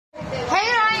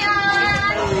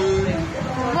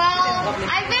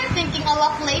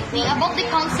lot lately about the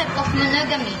concept of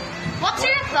monogamy. What's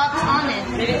your thoughts on it?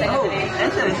 Oh,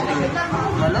 interesting.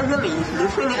 Monogamy is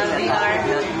definitely a topic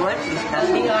that worth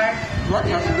discussing. What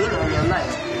has been on your mind?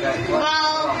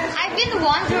 Well, I've been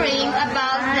wondering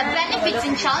about the benefits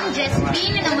and challenges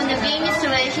being in a monogamous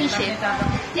relationship.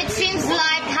 It seems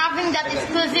like having that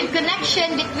exclusive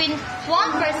connection between one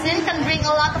person can bring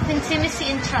a lot of intimacy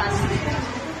and trust.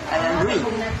 I agree.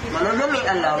 Monogamy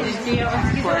allows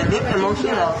for a deep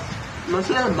emotional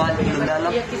bond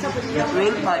developed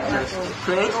between partners. It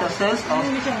creates a sense of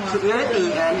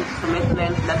security and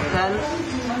commitment that can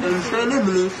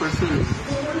incredibly fulfilling.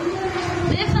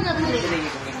 Definitely.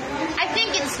 I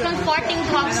think it's comforting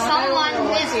to have someone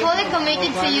who is fully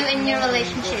committed to you in your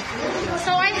relationship.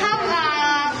 So I have a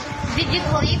video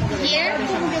clip here,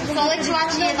 so let's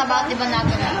watch it about the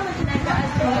monogamy.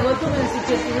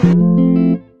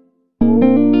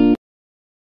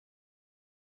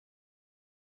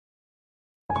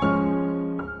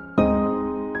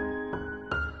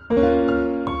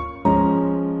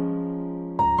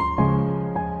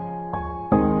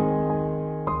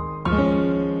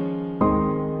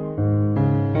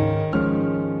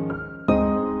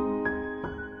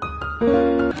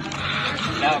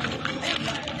 Love,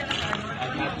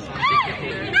 I'm not something.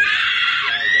 You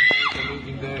are the most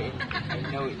amazing girl I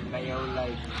know in my whole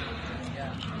life.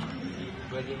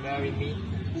 Will you marry me?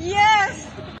 Yes!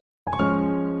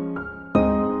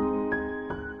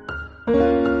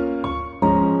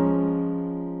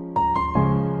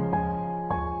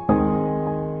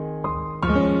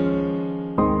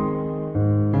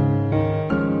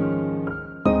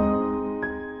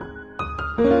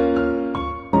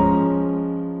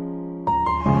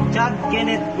 Chad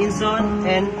Kenneth Inson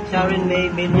and Sharon May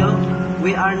Benyo,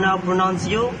 we are now pronounce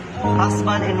you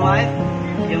husband and wife.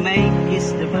 You may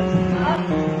kiss the bride.